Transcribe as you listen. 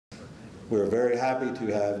We're very happy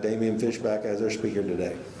to have Daymeon Fishback as our speaker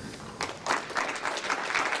today.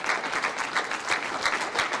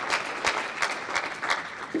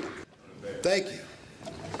 Thank you.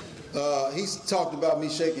 He's talked about me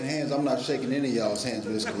shaking hands. I'm not shaking any of y'all's hands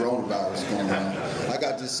with this coronavirus going on. I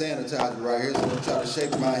got this sanitizer right here, so I'm going to try to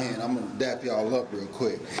shake my hand. I'm going to dap y'all up real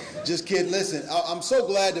quick. Just kidding. Listen, I'm so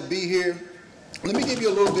glad to be here. Let me give you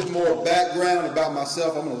a little bit more background about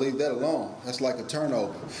myself. I'm going to leave that alone. That's like a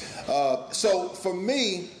turnover. So for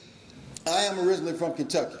me, I am originally from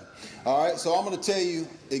Kentucky. All right, so I'm going to tell you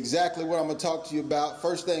exactly what I'm going to talk to you about.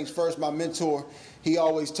 First things first, my mentor, he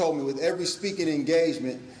always told me with every speaking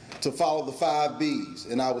engagement to follow the 5 B's,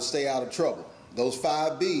 and I would stay out of trouble. Those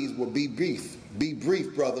 5 B's will be brief. Be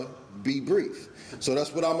brief, brother. Be brief. So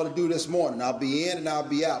that's what I'm going to do this morning. I'll be in and I'll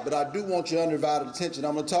be out. But I do want your undivided attention.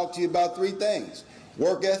 I'm going to talk to you about 3 things: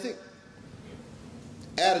 work ethic,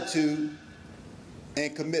 attitude,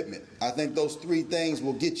 and commitment. I think those 3 things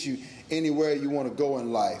will get you anywhere you want to go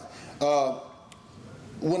in life.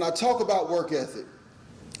 When I talk about work ethic,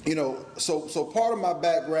 you know, so part of my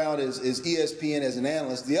background is ESPN as an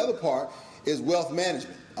analyst. The other part is wealth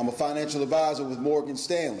management. I'm a financial advisor with Morgan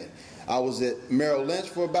Stanley. I was at Merrill Lynch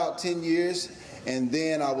for about 10 years, and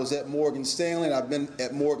then I was at Morgan Stanley, and I've been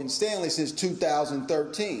at Morgan Stanley since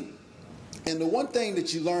 2013. And the one thing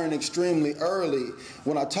that you learn extremely early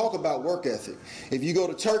when I talk about work ethic, if you go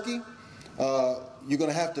to Turkey, you're going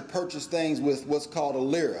to have to purchase things with what's called a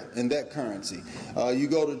lira in that currency. You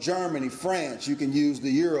go to Germany, France, you can use the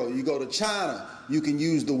euro. You go to China, you can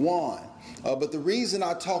use the yuan. But the reason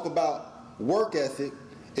I talk about work ethic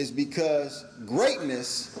is because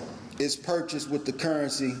greatness is purchased with the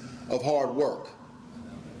currency of hard work.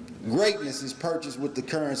 Greatness is purchased with the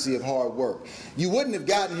currency of hard work. You wouldn't have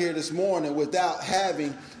gotten here this morning without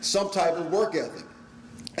having some type of work ethic.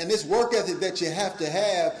 And this work ethic that you have to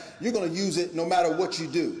have, you're going to use it no matter what you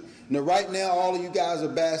do. Now, right now, all of you guys are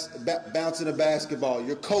bouncing a basketball.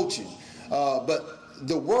 You're coaching. But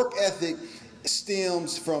the work ethic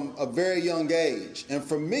stems from a very young age. And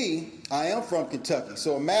for me, I am from Kentucky.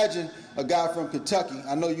 So imagine a guy from Kentucky.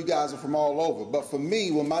 I know you guys are from all over. But for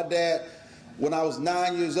me, when my dad, when I was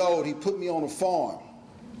 9 years old, he put me on a farm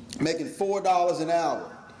making $4 an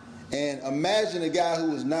hour. And imagine a guy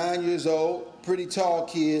who was 9 years old, pretty tall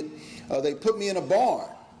kid. They put me in a barn.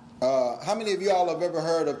 How many of y'all have ever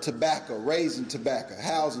heard of tobacco, raising tobacco,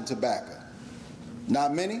 housing tobacco?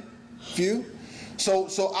 Not many? Few?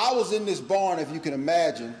 So I was in this barn, if you can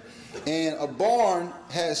imagine, and a barn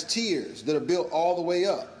has tiers that are built all the way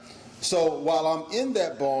up. So while I'm in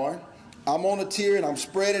that barn, I'm on a tier and I'm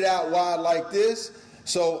spread it out wide like this.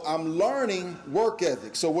 So I'm learning work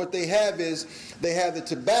ethic. So what they have is they have the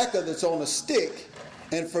tobacco that's on a stick.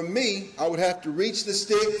 And for me, I would have to reach the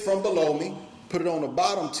stick from below me, put it on the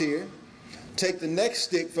bottom tier, take the next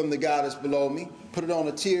stick from the guy that's below me, put it on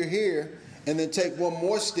a tier here, and then take one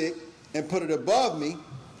more stick and put it above me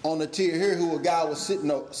on the tier here who a guy was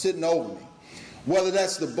sitting over me. Whether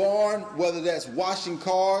that's the barn, whether that's washing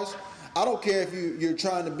cars, I don't care if you're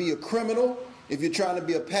trying to be a criminal, if you're trying to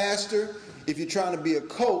be a pastor, if you're trying to be a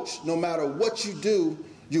coach, no matter what you do,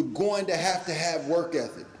 you're going to have work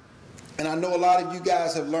ethic. And I know a lot of you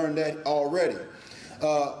guys have learned that already.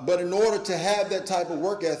 But in order to have that type of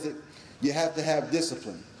work ethic, you have to have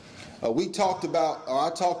discipline. I talked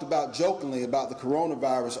about jokingly about the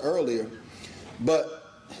coronavirus earlier,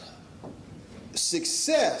 but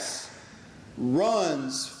success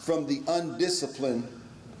runs from the undisciplined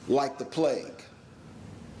like the plague.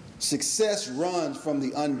 Success runs from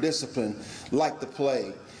the undisciplined like the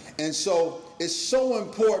plague. And so it's so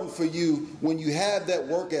important for you when you have that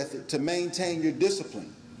work ethic to maintain your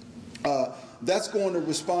discipline. That's going to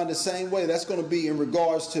respond the same way. That's going to be in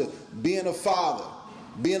regards to being a father,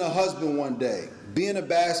 being a husband one day, being a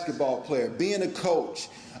basketball player, being a coach.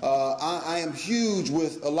 I am huge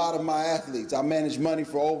with a lot of my athletes. I manage money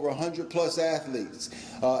for over 100 plus athletes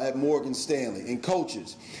at Morgan Stanley and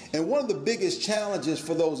coaches. And one of the biggest challenges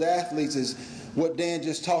for those athletes is what Dan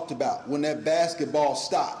just talked about, when that basketball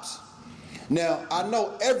stops. Now, I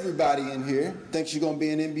know everybody in here thinks you're going to be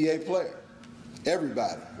an NBA player.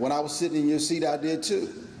 Everybody. When I was sitting in your seat, I did too.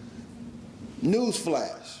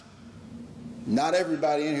 Newsflash. Not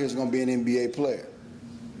everybody in here is going to be an NBA player.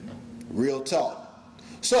 Real talk.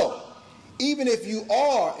 So, even if you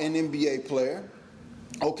are an NBA player,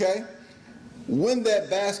 okay, when that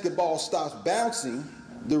basketball stops bouncing,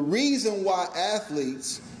 the reason why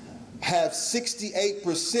athletes have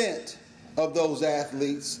 68% of those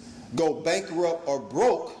athletes go bankrupt or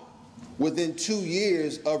broke within 2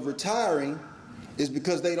 years of retiring is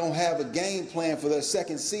because they don't have a game plan for their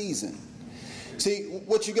second season. See,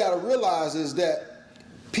 what you got to realize is that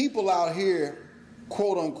people out here,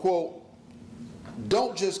 quote unquote,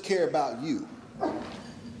 don't just care about you.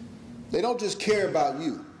 They don't just care about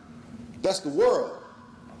you. That's the world.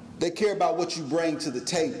 They care about what you bring to the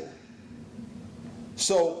table.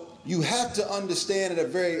 So you have to understand at a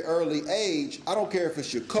very early age, I don't care if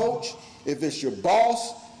it's your coach, if it's your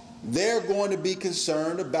boss, they're going to be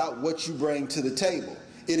concerned about what you bring to the table.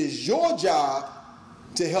 It is your job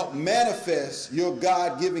to help manifest your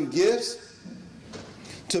God-given gifts,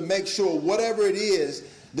 to make sure whatever it is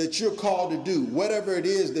that you're called to do, whatever it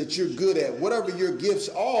is that you're good at, whatever your gifts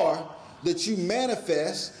are, that you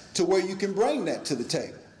manifest to where you can bring that to the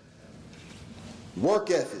table.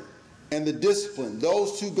 Work ethic and the discipline,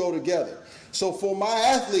 those two go together. So for my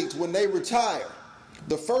athletes, when they retire,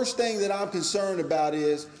 the first thing that I'm concerned about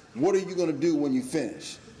is, what are you going to do when you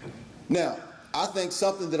finish? Now, I think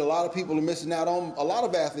something that a lot of people are missing out on, a lot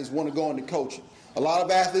of athletes want to go into coaching. A lot of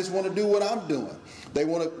athletes want to do what I'm doing. They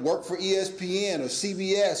want to work for ESPN or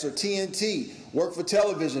CBS or TNT, work for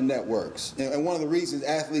television networks. And one of the reasons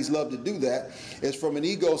athletes love to do that is from an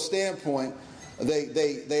ego standpoint,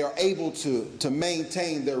 they are able to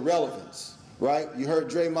maintain their relevance, right? You heard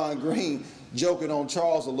Daymeon Green joking on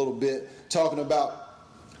Charles a little bit, talking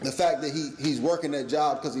about the fact that he's working that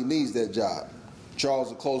job because he needs that job. Charles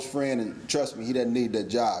is a close friend, and trust me, he doesn't need that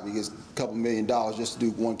job. He gets a couple $1 million just to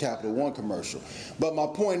do one Capital One commercial. But my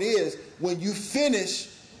point is, when you finish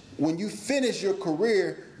your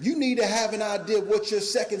career, you need to have an idea of what your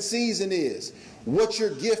second season is, what your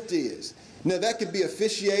gift is. Now, that could be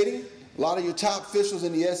officiating. A lot of your top officials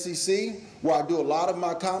in the SEC, where I do a lot of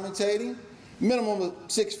my commentating, minimum of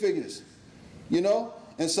 6 figures, you know?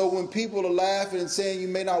 And so when people are laughing and saying you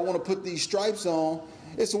may not want to put these stripes on,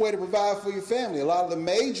 it's a way to provide for your family. A lot of the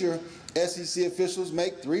major SEC officials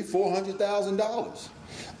make $300,000, $400,000.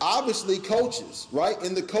 Obviously coaches, right,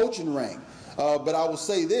 in the coaching rank. But I will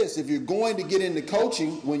say this, if you're going to get into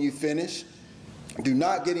coaching when you finish, do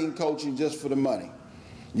not get in coaching just for the money.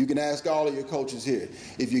 You can ask all of your coaches here.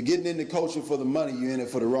 If you're getting into coaching for the money, you're in it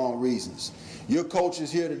for the wrong reasons. Your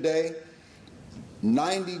coaches here today,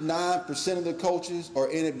 99% of the coaches are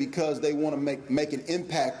in it because they want to make an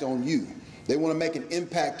impact on you. They want to make an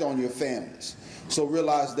impact on your families. So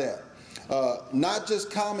realize that. Not just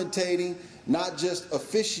commentating, not just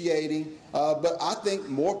officiating, but I think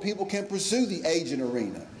more people can pursue the agent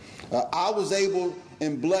arena. I was able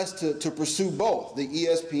and blessed to pursue both, the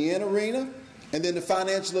ESPN arena and then the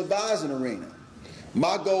financial advising arena.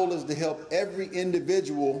 My goal is to help every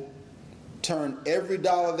individual turn every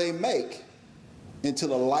dollar they make into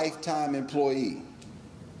a lifetime employee.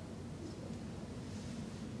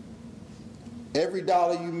 Every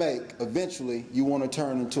dollar you make, eventually, you want to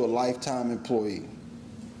turn into a lifetime employee.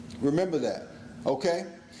 Remember that, okay?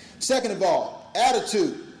 Second of all,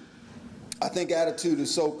 attitude. I think attitude is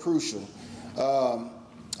so crucial.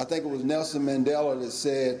 I think it was Nelson Mandela that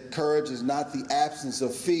said, courage is not the absence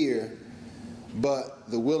of fear, but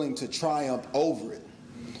the willing to triumph over it.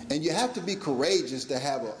 And you have to be courageous to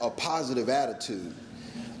have a positive attitude.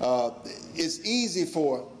 It's easy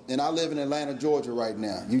for, and I live in Atlanta, Georgia right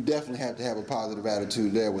now. You definitely have to have a positive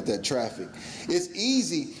attitude there with that traffic. It's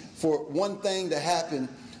easy for one thing to happen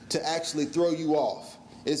to actually throw you off.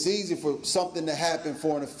 It's easy for something to happen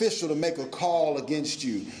for an official to make a call against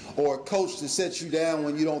you, or a coach to set you down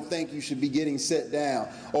when you don't think you should be getting set down,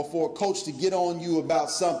 or for a coach to get on you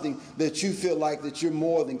about something that you feel like that you're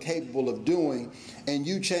more than capable of doing, and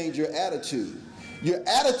you change your attitude. Your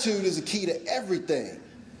attitude is the key to everything,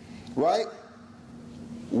 right?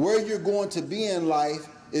 Where you're going to be in life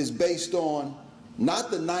is based on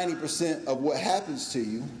not the 90% of what happens to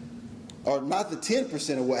you, or not the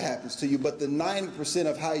 10% of what happens to you, but the 90%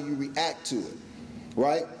 of how you react to it,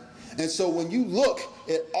 right? And so when you look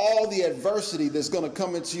at all the adversity that's going to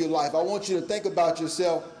come into your life, I want you to think about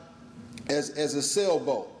yourself as a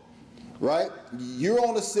sailboat, right? You're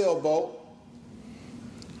on a sailboat,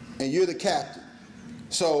 and you're the captain.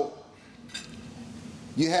 So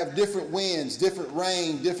you have different winds, different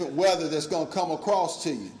rain, different weather that's going to come across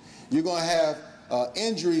to you. You're going to have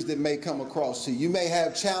injuries that may come across to you. You may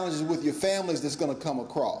have challenges with your families that's going to come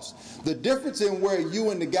across. The difference in where you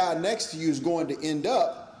and the guy next to you is going to end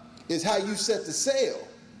up is how you set the sail.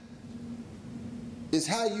 It's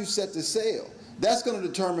how you set the sail. That's going to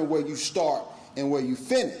determine where you start and where you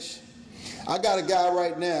finish. I got a guy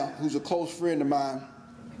right now who's a close friend of mine,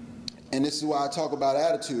 and this is why I talk about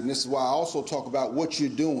attitude, and this is why I also talk about what you're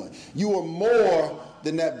doing. You are more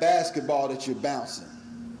than that basketball that you're bouncing.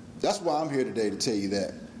 That's why I'm here today, to tell you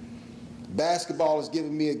that. Basketball has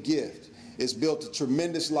given me a gift. It's built a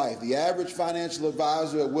tremendous life. The average financial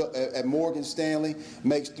advisor at Morgan Stanley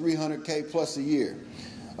makes $300K plus a year.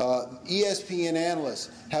 ESPN analysts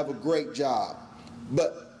have a great job.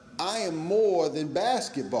 But I am more than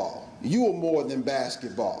basketball. You are more than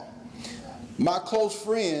basketball. My close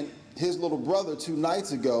friend, his little brother 2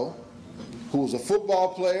 nights ago, who was a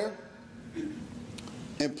football player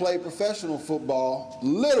and played professional football,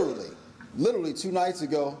 literally 2 nights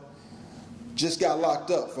ago, just got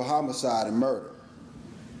locked up for homicide and murder.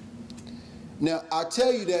 Now, I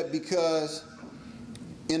tell you that because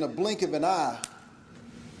in a blink of an eye,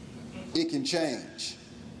 it can change.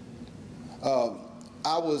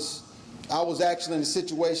 I was actually in a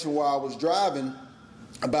situation where I was driving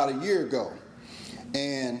about a year ago,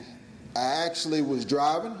 and I actually was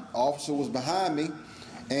driving. Officer was behind me,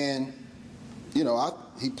 and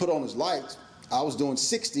he put on his lights. I was doing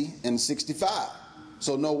 60 and 65,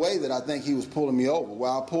 so no way that I think he was pulling me over.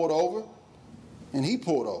 Well, I pulled over, and he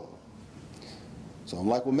pulled over. So I'm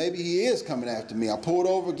like, well, maybe he is coming after me. I pulled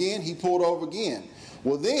over again. He pulled over again.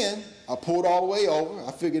 Well, then I pulled all the way over.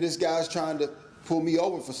 I figured this guy's trying to pull me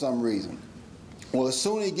over for some reason. Well, as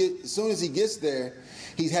soon as he gets there,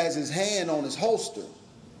 he has his hand on his holster.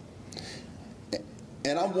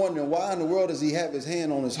 And I'm wondering, why in the world does he have his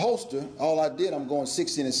hand on his holster? All I did, I'm going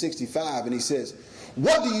 60 and 65, and he says,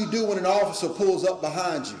 "What do you do when an officer pulls up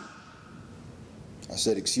behind you?" I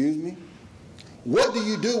said, "Excuse me?" "What do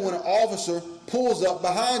you do when an officer pulls up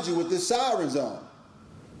behind you with his sirens on?"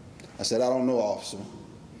 I said, "I don't know, officer."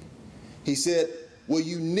 He said, "Well,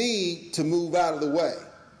 you need to move out of the way.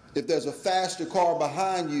 If there's a faster car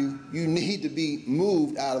behind you, you need to be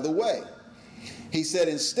moved out of the way." He said,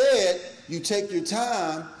 "Instead, you take your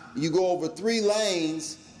time, you go over 3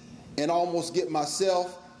 lanes and almost get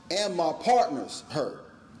myself and my partners hurt."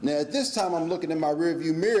 Now, at this time, I'm looking in my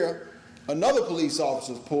rearview mirror. Another police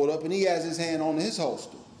officer's pulled up, and he has his hand on his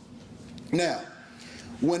holster. Now,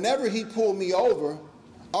 whenever he pulled me over,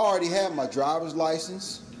 I already had my driver's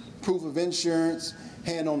license, proof of insurance,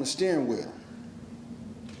 hand on the steering wheel.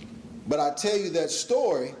 But I tell you that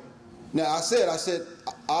story. Now, I said,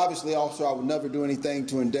 "Obviously, officer, I would never do anything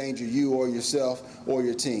to endanger you or yourself or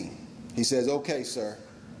your team." He says, "Okay, sir.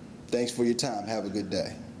 Thanks for your time. Have a good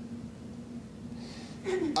day."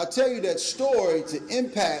 I tell you that story to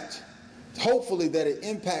impact, hopefully that it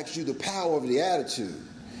impacts you, the power of the attitude.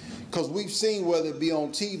 Because we've seen, whether it be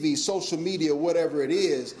on TV, social media, whatever it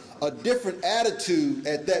is, a different attitude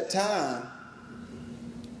at that time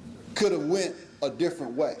could have went a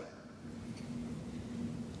different way.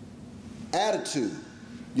 Attitude,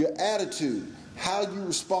 your attitude, how you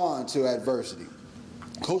respond to adversity.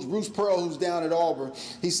 Coach Bruce Pearl, who's down at Auburn,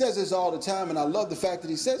 he says this all the time, and I love the fact that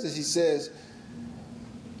he says this. He says,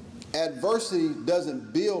 adversity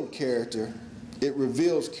doesn't build character, it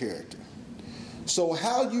reveals character. So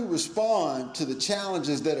how you respond to the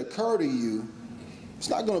challenges that occur to you, it's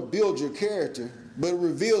not going to build your character, but it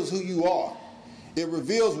reveals who you are. It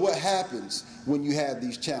reveals what happens when you have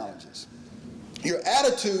these challenges. Your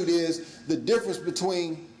attitude is the difference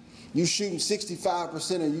between you shooting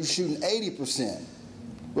 65% and you shooting 80%,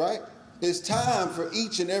 right? It's time for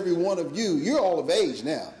each and every one of you. You're all of age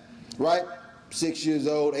now, right? 6 years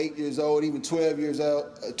old, 8 years old, even 12 years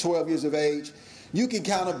of age. You can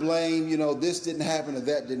kind of blame, this didn't happen or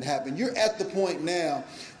that didn't happen. You're at the point now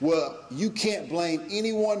where you can't blame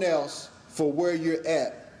anyone else for where you're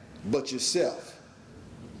at but yourself.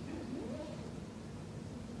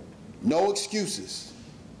 No excuses.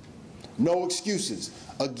 No excuses.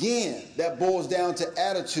 Again, that boils down to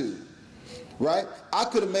attitude, right? I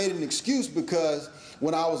could have made an excuse because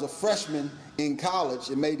when I was a freshman in college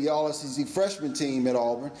and made the All-SEC freshman team at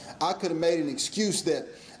Auburn, I could have made an excuse that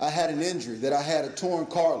I had an injury, that I had a torn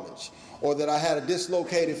cartilage, or that I had a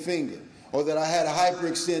dislocated finger, or that I had a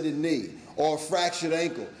hyperextended knee, or a fractured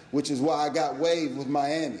ankle, which is why I got waived with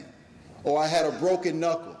Miami, or I had a broken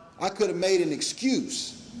knuckle. I could have made an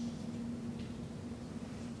excuse.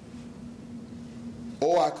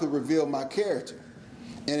 Or I could reveal my character.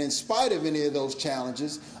 And in spite of any of those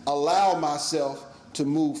challenges, allow myself to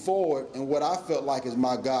move forward in what I felt like is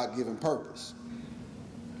my God-given purpose.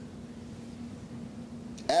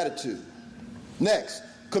 Attitude. Next,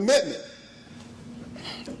 commitment.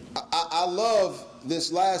 I love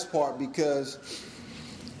this last part because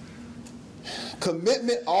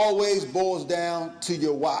commitment always boils down to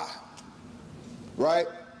your why, right?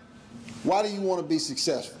 Why do you want to be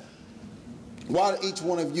successful? Why do each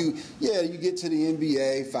one of you, you get to the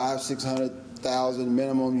NBA, $500,000-$600,000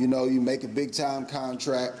 minimum, you make a big time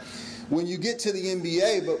contract. When you get to the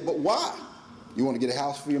NBA, but why? You want to get a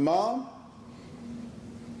house for your mom?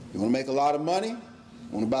 You want to make a lot of money?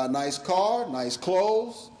 Want to buy a nice car, nice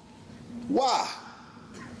clothes. Why?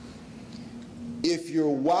 If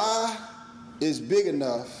your why is big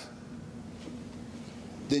enough,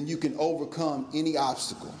 then you can overcome any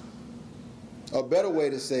obstacle. A better way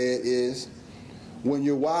to say it is, when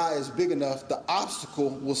your why is big enough, the obstacle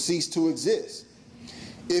will cease to exist.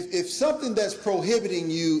 If something that's prohibiting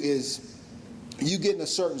you is you getting a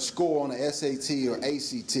certain score on an SAT or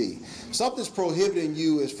ACT, something's prohibiting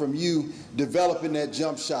you is from you developing that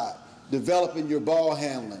jump shot, developing your ball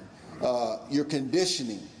handling, your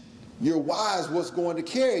conditioning. Your why is what's going to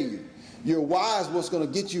carry you. Your why is what's going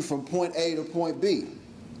to get you from point A to point B.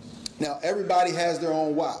 Now, everybody has their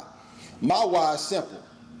own why. My why is simple,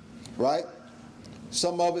 right?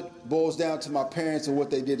 Some of it boils down to my parents and what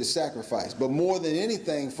they did to sacrifice. But more than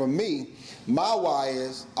anything, for me, my why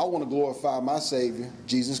is I want to glorify my Savior,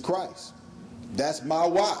 Jesus Christ. That's my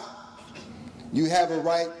why. You have a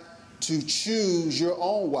right to choose your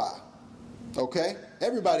own why, okay?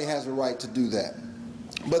 Everybody has a right to do that.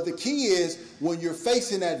 But the key is, when you're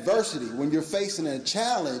facing adversity, when you're facing a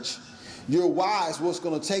challenge, your why is what's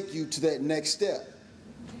going to take you to that next step.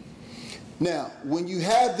 Now, when you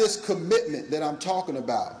have this commitment that I'm talking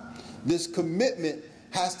about, this commitment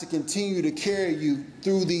has to continue to carry you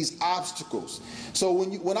through these obstacles. So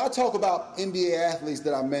when I talk about NBA athletes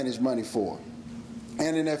that I manage money for,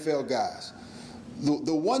 and NFL guys,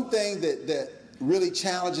 the one thing that really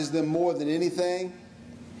challenges them more than anything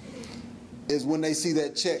is when they see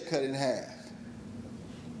that check cut in half.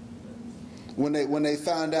 When they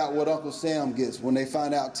find out what Uncle Sam gets, when they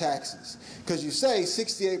find out taxes. Because you say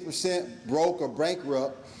 68% broke or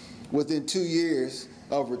bankrupt within 2 years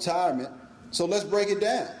of retirement. So let's break it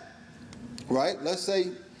down, right? Let's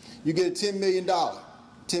say you get a $10 million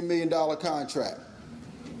contract.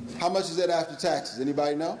 How much is that after taxes?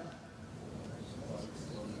 Anybody know?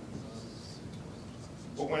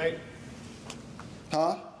 4.8.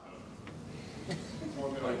 Huh?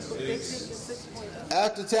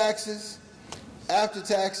 After taxes,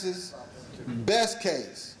 best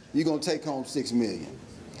case, you're going to take home $6 million.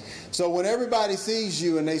 So when everybody sees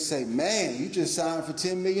you and they say, man, you just signed for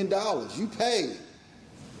 $10 million, you paid.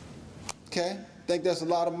 Okay? Think that's a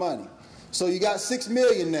lot of money. So you got $6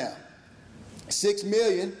 million now. $6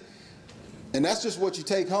 million, and that's just what you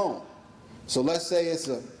take home. So let's say it's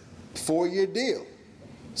a 4-year deal.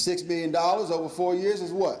 $6 million over 4 years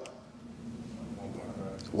is what?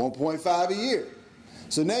 1.5 a year.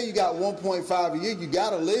 So now you got 1.5 a year, you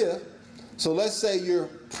got to live. So let's say you're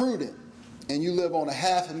prudent and you live on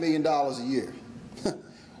 $500,000 a year,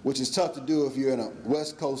 which is tough to do if you're in a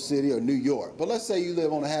West Coast city or New York. But let's say you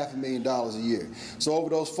live on $500,000 a year. So over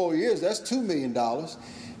those 4 years, that's $2 million.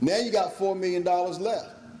 Now you got $4 million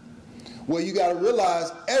left. Well, you got to realize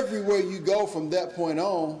everywhere you go from that point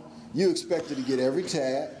on, you expected to get every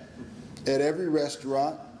tab, at every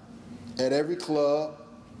restaurant, at every club.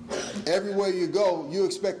 Everywhere you go, you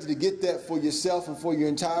expected to get that for yourself and for your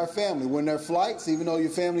entire family. When there are flights, even though your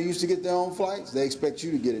family used to get their own flights, they expect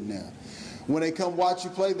you to get it now. When they come watch you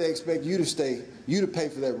play, they expect you to pay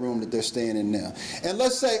for that room that they're staying in now. And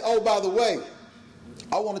let's say, oh, by the way,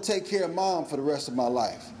 I want to take care of mom for the rest of my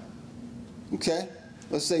life. Okay?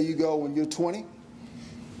 Let's say you go when you're 20,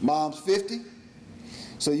 mom's 50,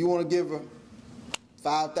 so you want to give her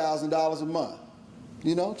 $5,000 a month.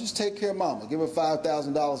 You know, just take care of mama. Give her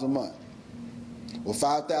 $5,000 a month. Well,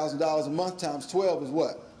 $5,000 a month times 12 is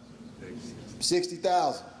what?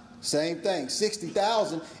 60,000. Same thing.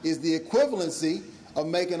 60,000 is the equivalency of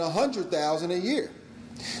making 100,000 a year.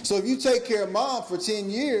 So if you take care of mom for 10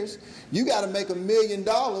 years, you got to make $1 million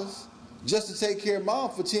just to take care of mom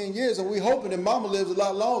for 10 years, and we're hoping that mama lives a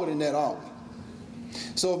lot longer than that, aren't we?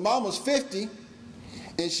 So if mama's 50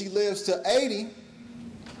 and she lives to 80,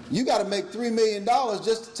 you got to make $3 million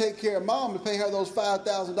just to take care of mom and pay her those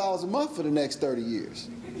 $5,000 a month for the next 30 years.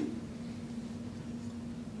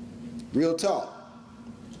 Real talk.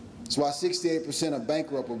 That's why 68% are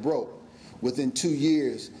bankrupt or broke within 2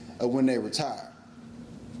 years of when they retire.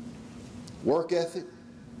 Work ethic,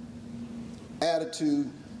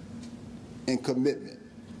 attitude, and commitment.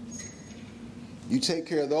 You take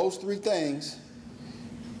care of those 3 things,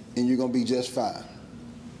 and you're going to be just fine.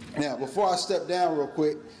 Now, before I step down real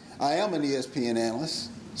quick, I am an ESPN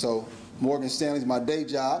analyst, so Morgan Stanley's my day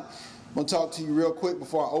job. I'm going to talk to you real quick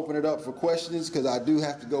before I open it up for questions, because I do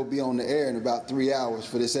have to go be on the air in about 3 hours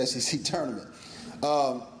for this SEC tournament.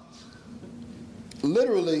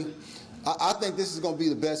 Literally, I think this is going to be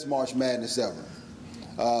the best March Madness ever.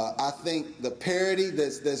 I think the parity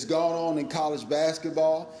that's gone on in college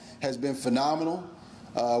basketball has been phenomenal.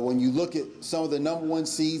 When you look at some of the #1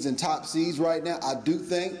 seeds and top seeds right now, I do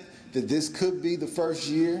think that this could be the first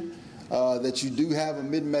year that you do have a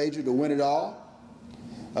mid-major to win it all.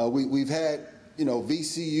 We've had,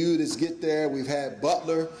 VCU that's get there. We've had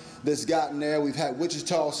Butler that's gotten there. We've had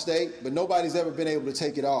Wichita State, but nobody's ever been able to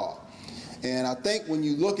take it all. And I think when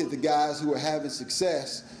you look at the guys who are having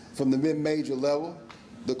success from the mid-major level,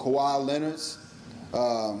 the Kawhi Leonards,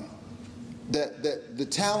 that the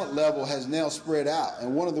talent level has now spread out.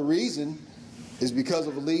 And one of the reasons is because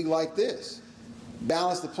of a league like this.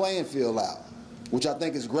 Balance the playing field out, which I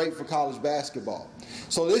think is great for college basketball.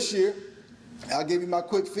 So this year, I'll give you my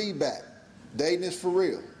quick feedback. Dayton is for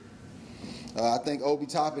real. I think Obi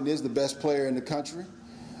Toppin is the best player in the country.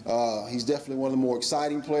 He's definitely one of the more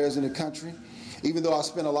exciting players in the country. Even though I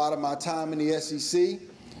spent a lot of my time in the SEC,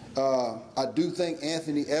 I do think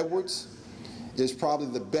Anthony Edwards is probably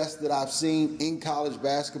the best that I've seen in college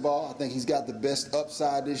basketball. I think he's got the best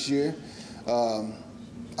upside this year.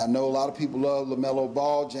 I know a lot of people love LaMelo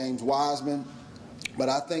Ball, James Wiseman, but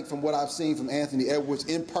I think from what I've seen from Anthony Edwards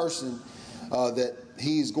in person, that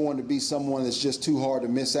he's going to be someone that's just too hard to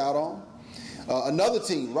miss out on. Another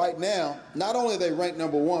team right now, not only are they ranked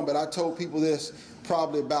 #1, but I told people this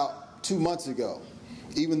probably about 2 months ago.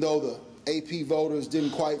 Even though the AP voters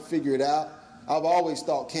didn't quite figure it out, I've always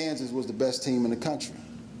thought Kansas was the best team in the country.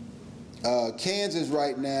 Kansas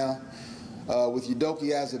right now, with Udoka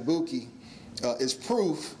Azubuike, is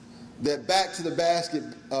proof that back to the basket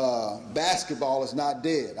basketball is not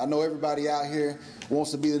dead. I know everybody out here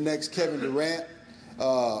wants to be the next Kevin Durant.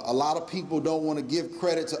 A lot of people don't want to give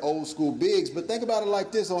credit to old school bigs, but think about it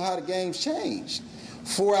like this on how the game's changed.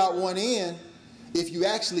 4 out, 1 in. If you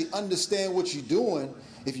actually understand what you're doing,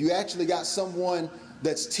 if you actually got someone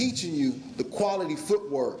that's teaching you the quality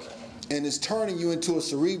footwork and is turning you into a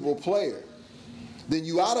cerebral player, then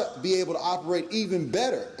you ought to be able to operate even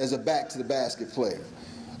better as a back-to-the-basket player.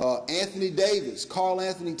 Anthony Davis, Karl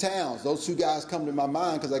Anthony Towns, those two guys come to my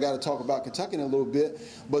mind because I got to talk about Kentucky in a little bit.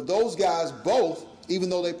 But those guys both, even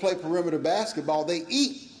though they play perimeter basketball, they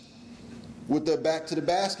eat with their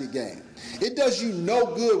back-to-the-basket game. It does you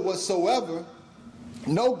no good whatsoever,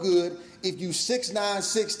 no good if you 6'9",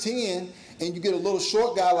 6'10", and you get a little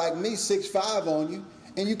short guy like me, 6'5", on you,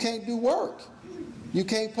 and you can't do work. You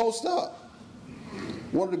can't post up.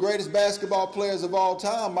 One of the greatest basketball players of all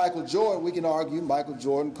time, Michael Jordan, we can argue, Michael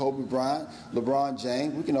Jordan, Kobe Bryant, LeBron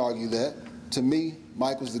James, we can argue that. To me,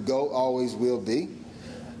 Michael's the GOAT, always will be.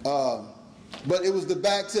 But it was the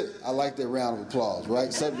back to, I like that round of applause,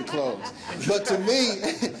 right? Subject closed. But to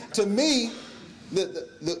me,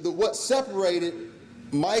 what separated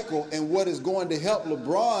Michael and what is going to help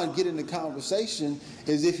LeBron get in the conversation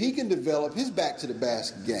is if he can develop his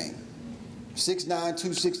back-to-the-basket game. 6'9",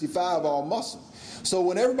 265, all muscle. So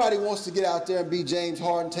when everybody wants to get out there and be James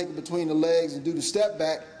Harden, take it between the legs and do the step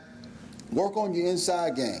back, work on your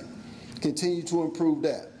inside game. Continue to improve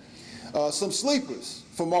that. Some sleepers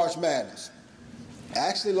for March Madness. I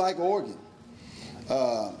actually like Oregon.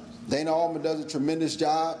 Dana Altman does a tremendous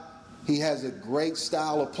job. He has a great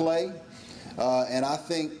style of play. And I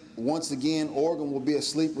think, once again, Oregon will be a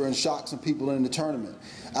sleeper and shock some people in the tournament.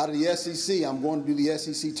 Out of the SEC, I'm going to do the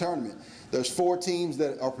SEC tournament. There's 4 teams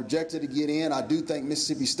that are projected to get in. I do think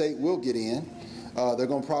Mississippi State will get in. They're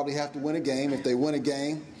going to probably have to win a game. If they win a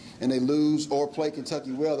game and they lose or play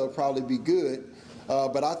Kentucky well, they'll probably be good.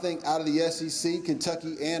 But I think out of the SEC,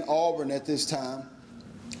 Kentucky and Auburn at this time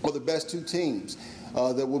are the best 2 teams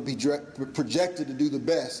that will be projected to do the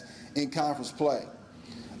best in conference play.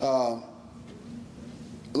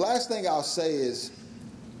 The last thing I'll say is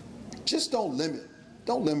just don't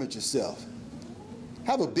limit yourself.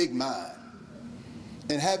 Have a big mind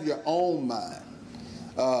and have your own mind.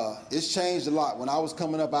 It's changed a lot. When I was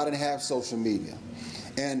coming up, I didn't have social media.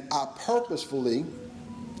 And I purposefully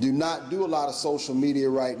do not do a lot of social media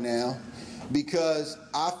right now because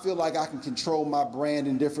I feel like I can control my brand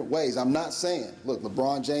in different ways. I'm not saying, look,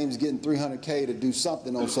 LeBron James is getting $300K to do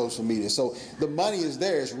something on social media. So the money is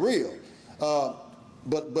there. It's real.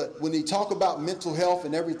 But when you talk about mental health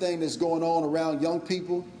and everything that's going on around young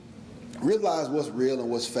people, realize what's real and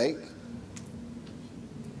what's fake,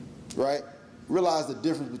 right? Realize the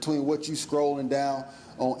difference between what you scrolling down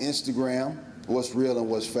on Instagram, what's real and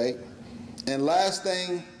what's fake. And last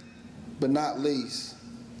thing, but not least,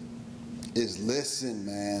 is listen,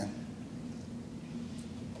 man.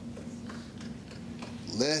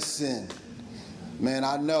 Listen. Man,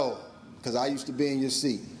 I know, because I used to be in your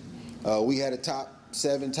seat. We had a top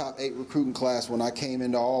 7, top 8 recruiting class when I came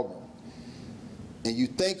into Auburn. And you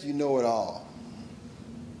think you know it all.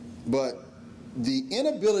 But the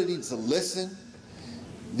inability to listen,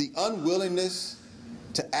 the unwillingness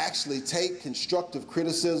to actually take constructive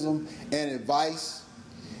criticism and advice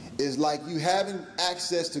is like you having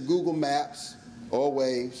access to Google Maps or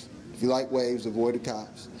Waves. If you like Waves, avoid the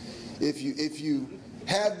cops. If you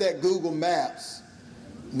have that Google Maps,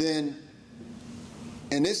 then,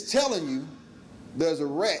 and it's telling you there's a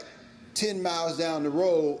wreck 10 miles down the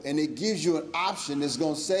road, and it gives you an option that's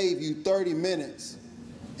going to save you 30 minutes,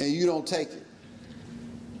 and you don't take it.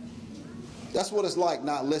 That's what it's like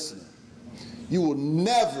not listening. You will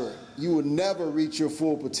never reach your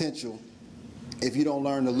full potential if you don't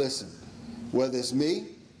learn to listen. Whether it's me,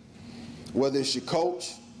 whether it's your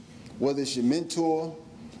coach, whether it's your mentor,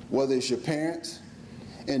 whether it's your parents.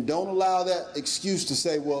 And don't allow that excuse to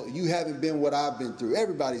say, well, you haven't been what I've been through.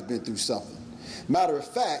 Everybody's been through something. Matter of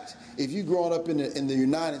fact, if you've grown up in the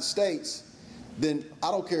United States, then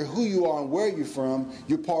I don't care who you are and where you're from,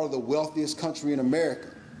 you're part of the wealthiest country in America.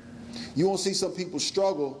 You want to see some people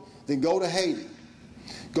struggle, then go to Haiti.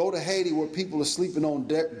 Go to Haiti where people are sleeping on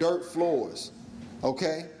dirt floors,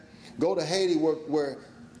 okay? Go to Haiti where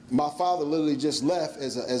my father literally just left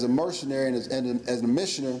as a mercenary and as a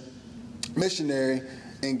missionary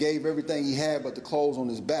and gave everything he had but the clothes on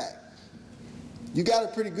his back. You got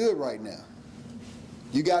it pretty good right now.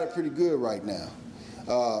 You got it pretty good right now.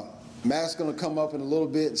 Matt's going to come up in a little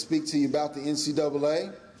bit and speak to you about the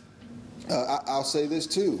NCAA. I'll say this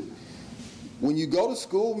too. When you go to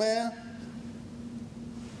school, man,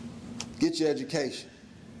 get your education.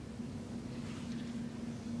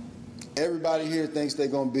 Everybody here thinks they're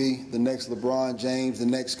going to be the next LeBron James, the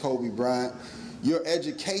next Kobe Bryant. Your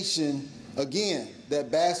education, again,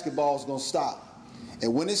 that basketball is going to stop.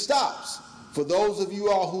 And when it stops, for those of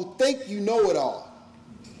you all who think you know it all,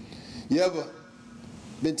 you ever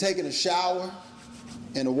been taking a shower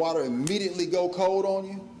and the water immediately go cold on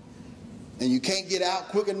you and you can't get out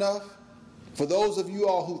quick enough? For those of you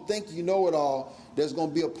all who think you know it all, there's going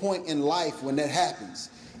to be a point in life when that happens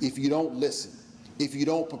if you don't listen, if you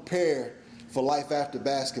don't prepare for life after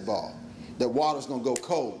basketball. That water's going to go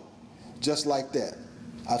cold, just like that.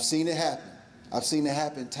 I've seen it happen. I've seen it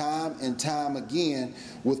happen time and time again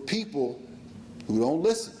with people who don't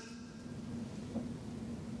listen.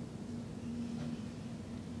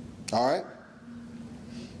 All right?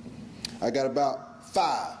 I got about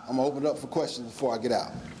 5. I'm going to open it up for questions before I get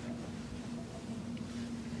out.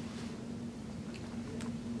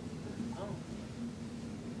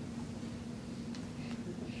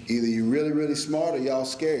 Either you're really, really smart or y'all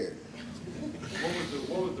scared.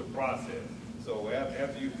 What was the process? So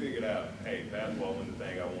after you figured out, hey, basketball wasn't the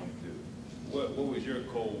thing I wanted to do, what was your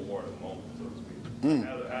cold water moment, so to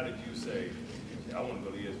speak? How did you say, I want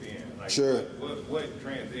to go to ESPN? Like, sure. What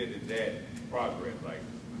transcended that progress? Like,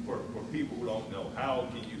 for people who don't know, how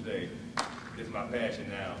can you say, this is my passion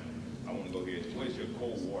now, I want to go here? What's your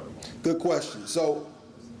cold water moment? Good question. So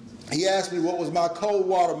he asked me what was my cold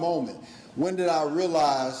water moment. When did I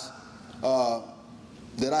realize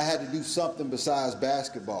that I had to do something besides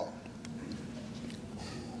basketball?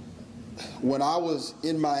 When I was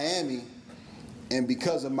in Miami, and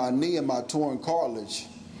because of my knee and my torn cartilage,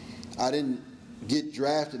 I didn't get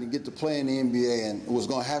drafted and get to play in the NBA, and was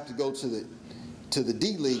going to have to go to the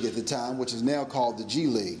D League at the time, which is now called the G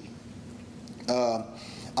League.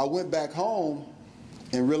 I went back home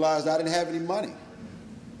and realized I didn't have any money.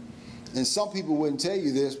 And some people wouldn't tell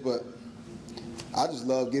you this, but I just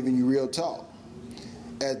love giving you real talk.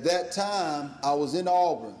 At that time, I was in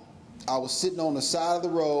Auburn. I was sitting on the side of the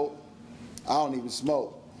road. I don't even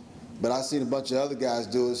smoke, but I seen a bunch of other guys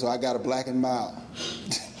do it, so I got a Black and Mild.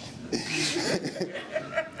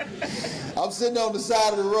 I'm sitting on the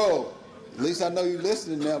side of the road. At least I know you're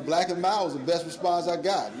listening now. Black and Mild was the best response I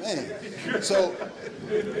got, man. So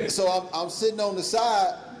I'm sitting on the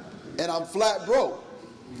side, and I'm flat broke.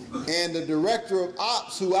 And the director of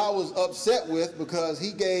ops, who I was upset with because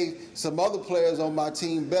he gave some other players on my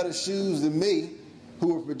team better shoes than me,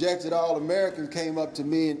 who were projected All-Americans, came up to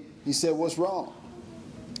me and he said, "What's wrong?"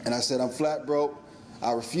 And I said, "I'm flat broke.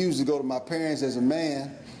 I refuse to go to my parents as a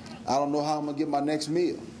man. I don't know how I'm going to get my next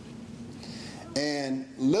meal." And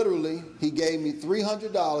literally, he gave me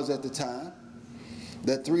 $300 at the time.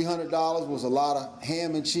 That $300 was a lot of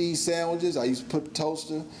ham and cheese sandwiches. I used to put the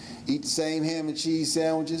toaster, eat the same ham and cheese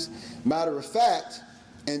sandwiches. Matter of fact,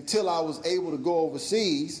 until I was able to go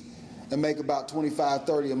overseas and make about $25,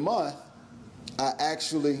 $30 a month, I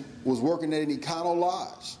actually was working at an Econo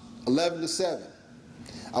Lodge, 11 to 7.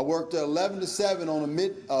 I worked 11 to 7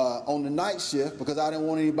 on the night shift because I didn't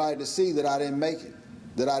want anybody to see that I didn't make it,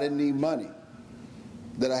 that I didn't need money,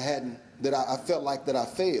 that I felt like that I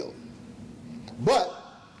failed. But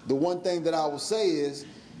the one thing that I will say is,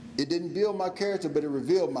 it didn't build my character, but it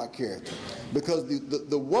revealed my character. Because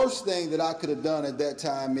the worst thing that I could have done at that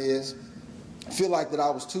time is, feel like that I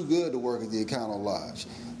was too good to work at the Econo Lodge,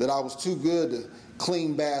 that I was too good to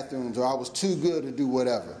clean bathrooms, or I was too good to do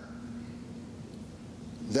whatever.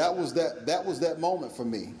 That was that moment for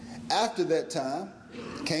me. After that time,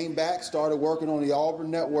 came back, started working on the Auburn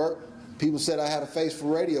network. People said I had a face for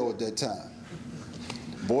radio at that time.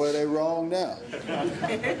 Boy, are they wrong now.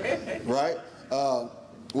 Right?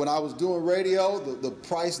 When I was doing radio, the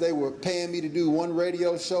price they were paying me to do one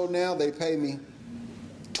radio show now, they pay me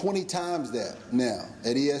 20 times that now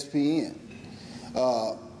at ESPN.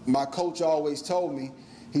 My coach always told me,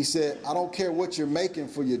 he said, I don't care what you're making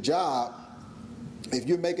for your job. If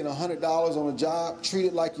you're making $100 on a job, treat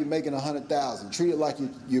it like you're making $100,000. Treat it like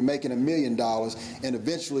you're making $1 million, and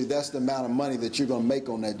eventually that's the amount of money that you're going to make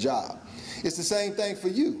on that job. It's the same thing for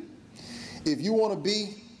you. If you want to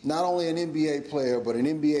be not only an NBA player, but an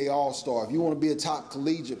NBA All-Star, if you want to be a top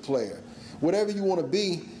collegiate player, whatever you want to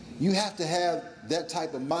be, you have to have that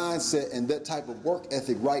type of mindset and that type of work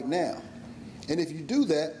ethic right now. And if you do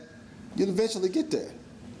that, you'll eventually get there.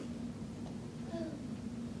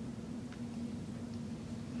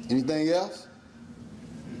 Anything else?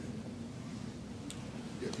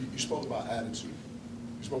 Yeah, you spoke about attitude.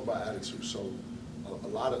 You spoke about attitude. So a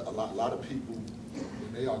lot of people,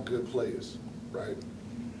 when they are good players, right,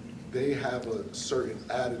 they have a certain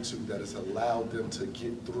attitude that has allowed them to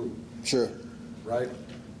get through. Sure. Right?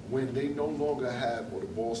 When they no longer have, or the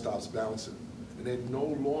ball stops bouncing, and they're no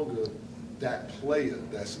longer that player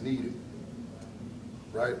that's needed,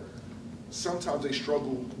 right? Sometimes they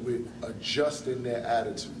struggle with adjusting their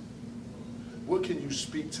attitude. What can you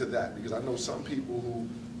speak to that? Because I know some people who,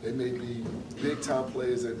 they may be big-time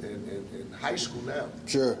players in high school now.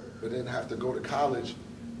 Sure. But then have to go to college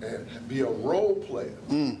and be a role player,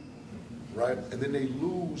 right? And then they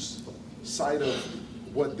lose sight of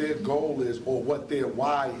what their goal is or what their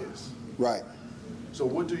why is. Right. So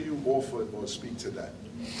what do you offer or speak to that?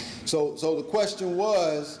 So the question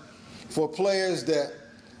was, for players that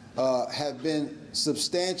have been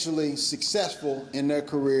substantially successful in their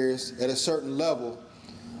careers at a certain level,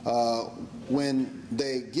 when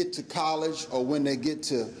they get to college or when they get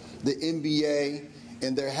to the NBA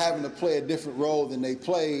and they're having to play a different role than they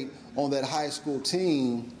played on that high school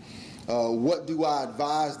team, what do I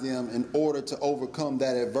advise them in order to overcome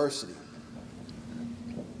that adversity?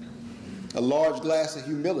 A large glass of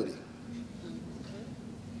humility.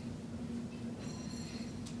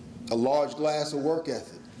 A large glass of work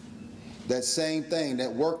ethic. That same thing, that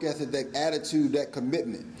work ethic, that attitude, that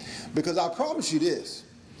commitment. Because I promise you this,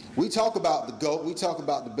 we talk about the GOAT, we talk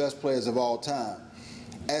about the best players of all time.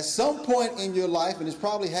 At some point in your life, and it's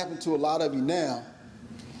probably happened to a lot of you now,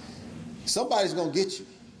 somebody's going to get you.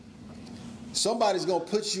 Somebody's going to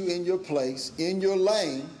put you in your place, in your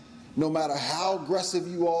lane, no matter how aggressive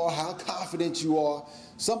you are, how confident you are,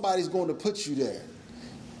 somebody's going to put you there.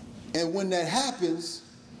 And when that happens,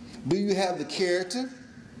 do you have the character?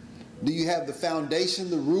 Do you have the foundation,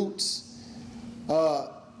 the roots,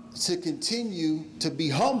 to continue to be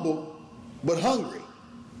humble but hungry?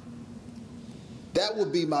 That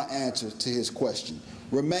would be my answer to his question.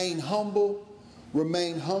 Remain humble,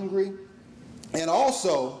 remain hungry, and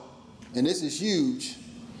also, and this is huge,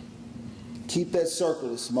 keep that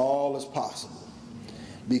circle as small as possible.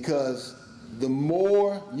 Because the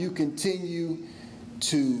more you continue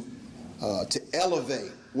to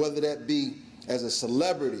elevate, whether that be as a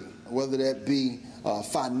celebrity, whether that be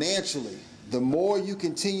financially, the more you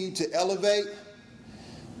continue to elevate,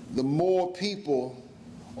 the more people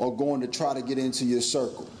are going to try to get into your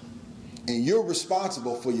circle. And you're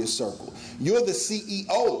responsible for your circle. You're the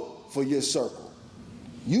CEO for your circle.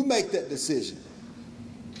 You make that decision,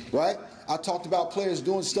 right? I talked about players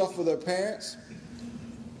doing stuff for their parents.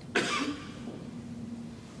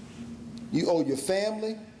 You owe your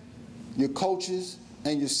family, your coaches,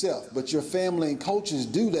 and yourself. But your family and coaches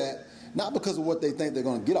do that not because of what they think they're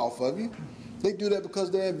going to get off of you. They do that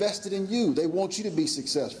because they're invested in you. They want you to be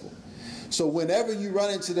successful. So whenever you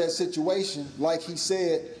run into that situation, like he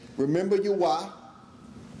said, remember your why,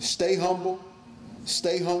 stay humble,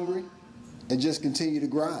 stay hungry, and just continue to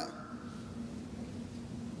grind.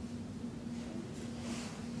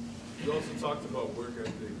 You also talked about work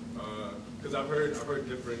ethic, because I've heard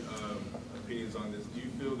different opinions on this. Do you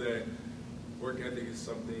feel that work ethic is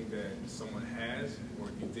something that someone has, or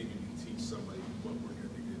do you think you can teach somebody what work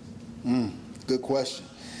ethic is? Good question.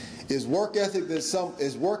 Is work ethic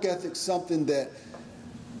something that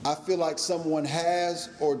I feel like someone has,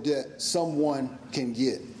 or that someone can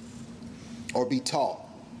get or be taught?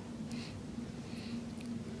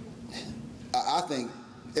 I think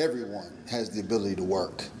everyone has the ability to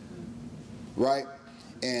work, right?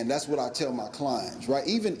 And that's what I tell my clients, right?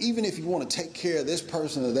 Even if you want to take care of this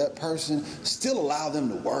person or that person, still allow them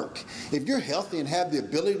to work. If you're healthy and have the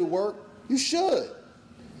ability to work, you should.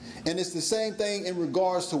 And it's the same thing in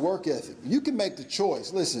regards to work ethic. You can make the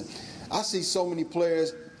choice. Listen, I see so many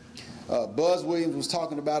players. Buzz Williams was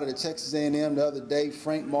talking about it at Texas A&M the other day.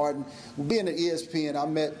 Frank Martin. Being at ESPN, I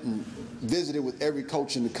met and visited with every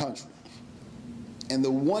coach in the country. And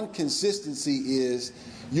the one consistency is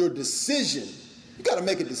your decision. You got to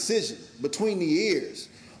make a decision between the ears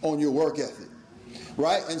on your work ethic,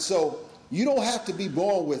 right? And so you don't have to be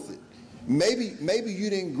born with it. Maybe you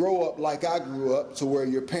didn't grow up like I grew up, to where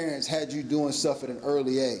your parents had you doing stuff at an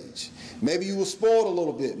early age. Maybe you were spoiled a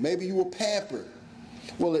little bit. Maybe you were pampered.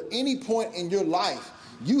 Well, at any point in your life,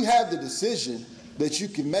 you have the decision that you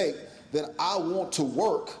can make that I want to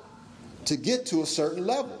work to get to a certain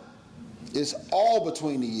level. It's all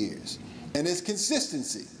between the years. And it's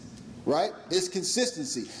consistency, right? It's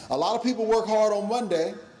consistency. A lot of people work hard on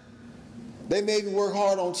Monday. They maybe work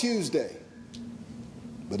hard on Tuesday.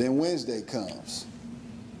 But then Wednesday comes,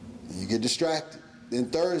 and you get distracted. Then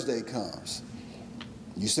Thursday comes.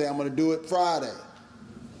 You say, I'm going to do it Friday.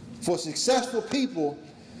 For successful people,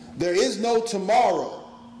 there is no tomorrow.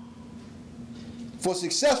 For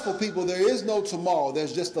successful people, there is no tomorrow.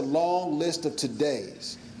 There's just a long list of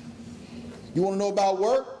todays. You want to know about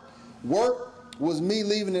work? Work was me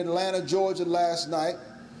leaving Atlanta, Georgia last night,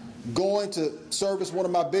 going to service one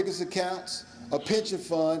of my biggest accounts, a pension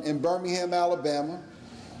fund in Birmingham, Alabama,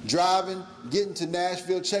 driving, getting to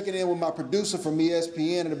Nashville, checking in with my producer from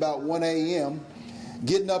ESPN at about 1 a.m.,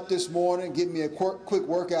 getting up this morning, getting me a quick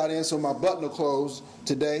workout in so my button will close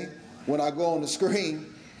today when I go on the screen,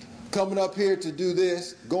 coming up here to do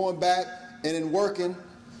this, going back, and then working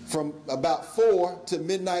from about 4 to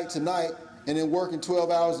midnight tonight, and then working 12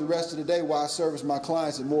 hours the rest of the day while I service my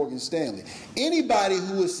clients at Morgan Stanley. Anybody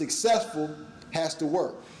who is successful has to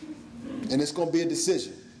work. And it's going to be a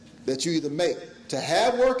decision that you either make to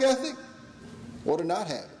have work ethic or to not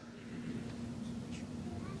have it.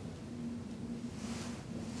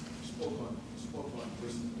 Spoke on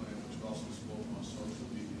discipline, which also spoke on social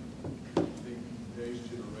media. I think today's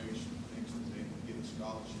generation thinks that they can get a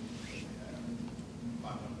scholarship if they have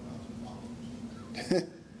 500,000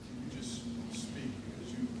 followers. You just speak,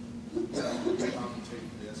 because you commentate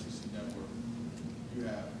for the SEC Network. You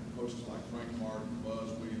have coaches like Frank Martin,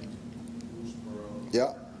 Buzz Williams, Bruce Pearl,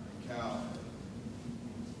 Yeah. Cal.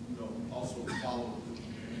 You know, also follow,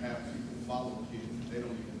 have people follow kids. They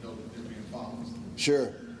don't even know that they're being followed.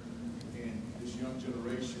 Sure. And this young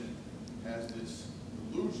generation has this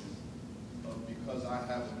illusion of, because I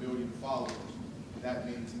have 1 million followers, that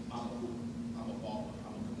means I'm a hooper, I'm a baller,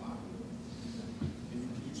 I'm a commodity. Can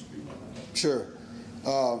you speak on that? Sure.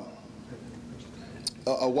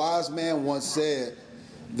 A wise man once said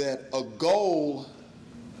that a goal,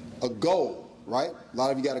 right? A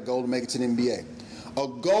lot of you got a goal to make it to the NBA. A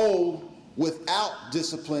goal without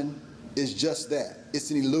discipline is just that. It's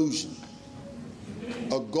an illusion.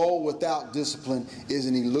 A goal without discipline is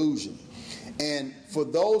an illusion. And for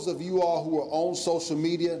those of you all who are on social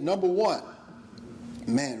media, number one,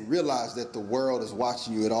 man, realize that the world is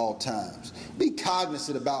watching you at all times. Be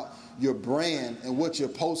cognizant about your brand and what you're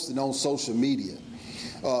posting on social media.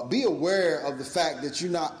 Be aware of the fact that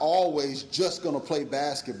you're not always just going to play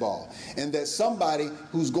basketball, and that somebody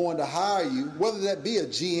who's going to hire you, whether that be a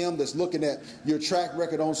GM that's looking at your track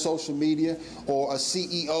record on social media, or a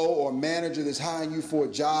CEO or manager that's hiring you for a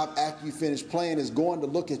job after you finish playing, is going to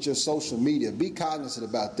look at your social media. Be cognizant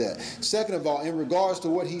about that. Second of all, in regards to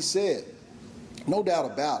what he said, no doubt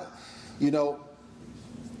about it, you know,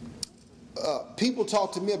 people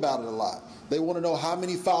talk to me about it a lot. They want to know how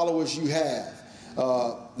many followers you have.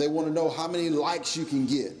 They want to know how many likes you can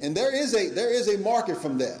get. And there is a market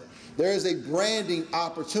from that. There is a branding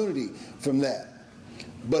opportunity from that.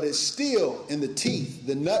 But it's still in the teeth,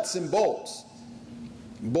 the nuts and bolts,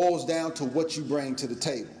 boils down to what you bring to the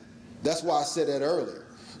table. That's why I said that earlier.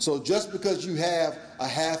 So just because you have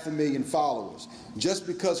 500,000 followers, just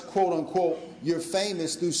because, quote unquote, you're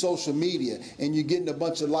famous through social media and you're getting a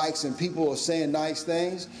bunch of likes and people are saying nice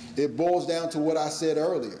things, it boils down to what I said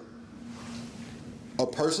earlier. A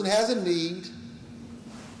person has a need,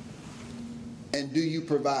 and do you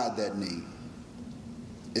provide that need?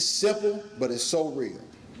 It's simple, but it's so real.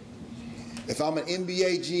 If I'm an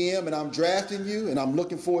NBA GM and I'm drafting you and I'm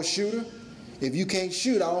looking for a shooter, if you can't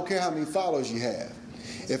shoot, I don't care how many followers you have.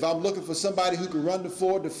 If I'm looking for somebody who can run the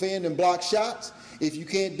floor, defend, and block shots, if you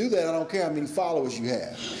can't do that, I don't care how many followers you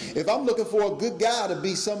have. If I'm looking for a good guy to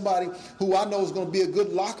be somebody who I know is going to be a good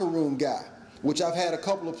locker room guy, which I've had a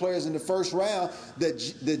couple of players in the first round that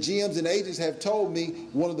the GMs and agents have told me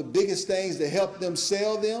one of the biggest things that helped them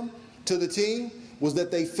sell them to the team was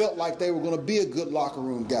that they felt like they were going to be a good locker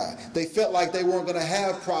room guy. They felt like they weren't going to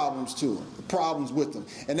have problems with them.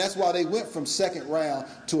 And that's why they went from second round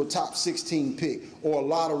to a top 16 pick or a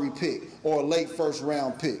lottery pick or a late first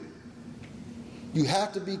round pick. You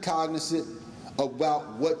have to be cognizant about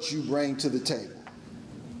what you bring to the table.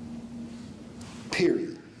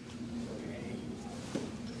 Period.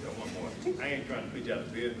 I ain't trying to put you out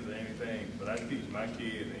of business or anything, but I teach my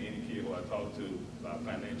kids and any kid who I talk to about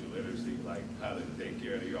financial literacy, like how to take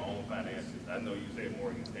care of your own finances. I know you say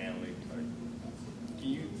Morgan Stanley. Like, can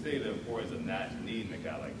you say the importance of not needing a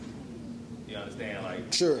guy like you? You understand?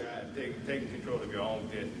 Like, sure. Taking control of your own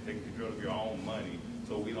destiny, taking control of your own money,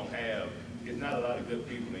 so we don't have. It's not a lot of good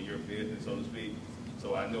people in your business, so to speak.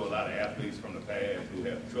 So I know a lot of athletes from the past who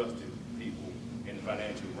have trusted people in the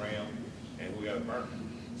financial realm and who have burnt.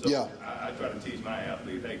 So yeah. I try to teach my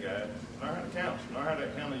athletes, hey guys, learn how to count, learn how to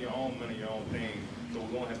handle your own money, your own things, so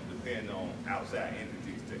we won't have to depend on outside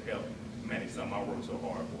entities to help manage something I work so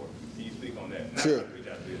hard for. Can you speak on that? Not sure.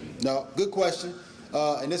 No, good question,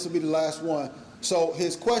 and this will be the last one. So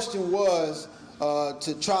his question was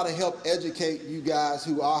to try to help educate you guys,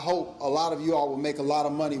 who I hope a lot of you all will make a lot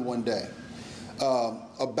of money one day,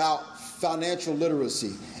 about financial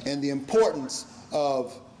literacy and the importance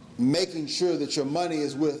of making sure that your money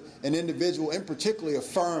is with an individual, and particularly a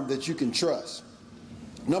firm that you can trust.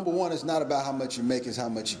 Number one, it's not about how much you make, it's how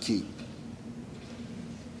much you keep.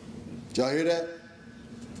 Did y'all hear that?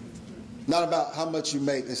 Not about how much you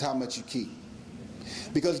make, it's how much you keep.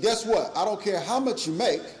 Because guess what? I don't care how much you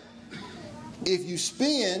make. If you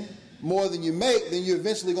spend more than you make, then you're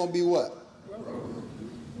eventually going to be what?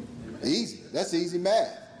 Easy. That's easy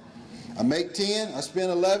math. I make 10, I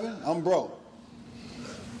spend 11, I'm broke.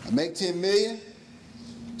 I make 10 million,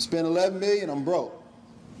 spend 11 million, I'm broke.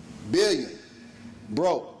 Billion,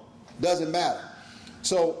 broke. Doesn't matter.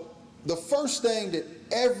 So the first thing that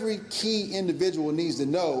every key individual needs to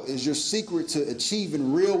know is your secret to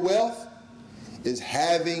achieving real wealth is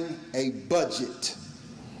having a budget.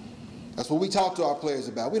 That's what we talk to our players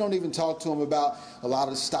about. We don't even talk to them about a lot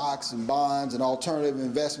of stocks and bonds and alternative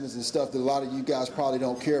investments and stuff that a lot of you guys probably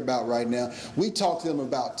don't care about right now. We talk to them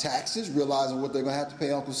about taxes, realizing what they're going to have to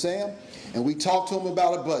pay Uncle Sam, and we talk to them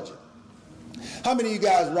about a budget. How many of you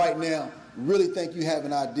guys right now really think you have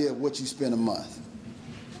an idea of what you spend a month?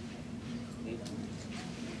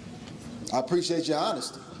 I appreciate your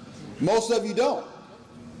honesty. Most of you don't.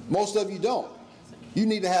 Most of you don't. You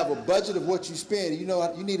need to have a budget of what you spend. You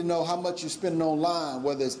need to know how much you're spending online,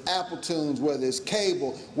 whether it's Apple Tunes, whether it's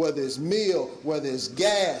cable, whether it's meal, whether it's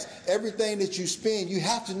gas. Everything that you spend, you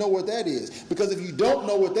have to know what that is. Because if you don't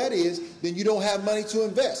know what that is, then you don't have money to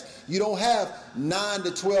invest. You don't have 9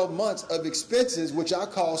 to 12 months of expenses, which I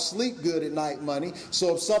call sleep good at night money.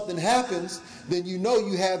 So if something happens, then you know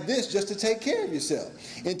you have this just to take care of yourself.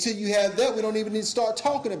 Until you have that, we don't even need to start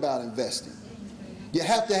talking about investing. You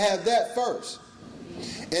have to have that first.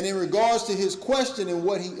 And in regards to his question and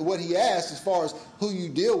what he asked as far as who you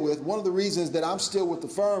deal with, one of the reasons that I'm still with the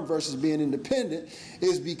firm versus being independent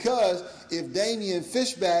is because if Daymeon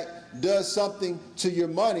Fishback does something to your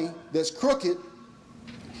money that's crooked,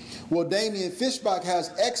 well, Daymeon Fishback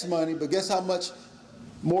has X money, but guess how much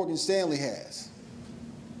Morgan Stanley has?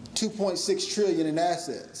 $2.6 trillion in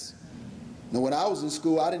assets. Now, when I was in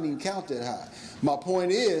school, I didn't even count that high. My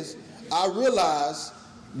point is, I realized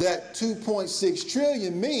that 2.6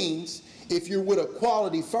 trillion means if you're with a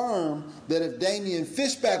quality firm, that if Daymeon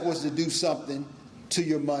Fishback was to do something to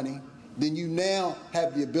your money, then you now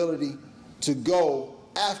have the ability to go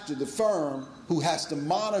after the firm who has to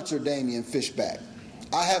monitor Daymeon Fishback.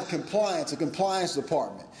 I have compliance, a compliance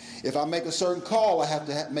department. If I make a certain call, I have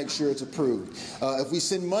to make sure it's approved. If we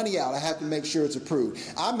send money out, I have to make sure it's approved.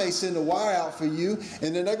 I may send a wire out for you,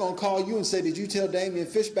 and then they're going to call you and say, did you tell Daymeon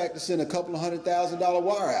Fishback to send a couple of $100,000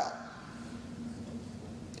 wire out?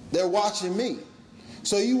 They're watching me.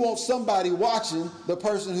 So you want somebody watching the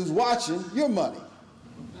person who's watching your money.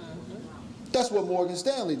 That's what Morgan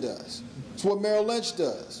Stanley does. It's what Merrill Lynch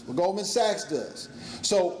does, what Goldman Sachs does.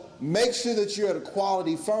 So make sure that you're at a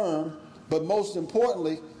quality firm, but most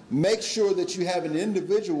importantly, make sure that you have an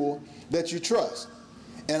individual that you trust.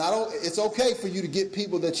 And it's okay for you to get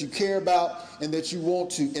people that you care about and that you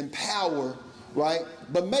want to empower, right?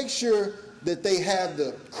 But make sure that they have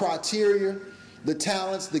the criteria, the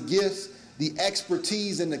talents, the gifts, the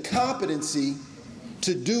expertise, and the competency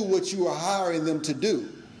to do what you are hiring them to do,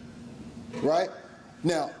 right?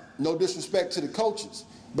 Now, no disrespect to the coaches,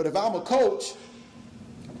 but if I'm a coach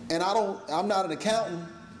and I'm not an accountant,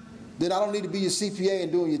 then I don't need to be your CPA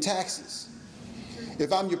and doing your taxes.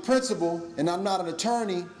 If I'm your principal and I'm not an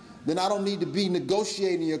attorney, then I don't need to be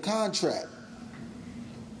negotiating your contract.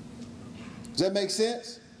 Does that make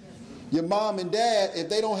sense? Your mom and dad, if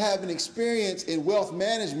they don't have an experience in wealth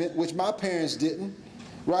management, which my parents didn't,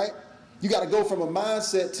 right? You got to go from a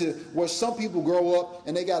mindset to where some people grow up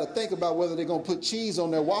and they got to think about whether they're going to put cheese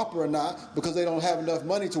on their Whopper or not because they don't have enough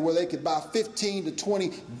money to where they could buy 15 to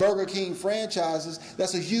 20 Burger King franchises.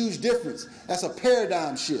 That's a huge difference. That's a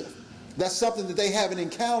paradigm shift. That's something that they haven't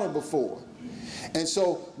encountered before. And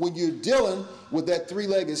so when you're dealing with that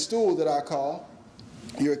three-legged stool that I call,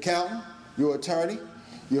 your accountant, your attorney,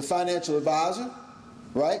 your financial advisor,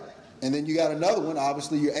 right? And then you got another one,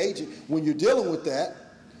 obviously your agent. When you're dealing with that,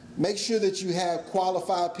 make sure that you have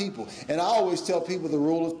qualified people. And I always tell people the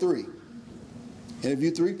rule of three.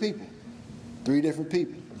 Interview three people, three different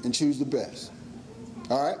people, and choose the best.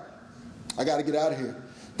 All right? I got to get out of here.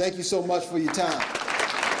 Thank you so much for your time.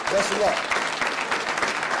 Best of luck.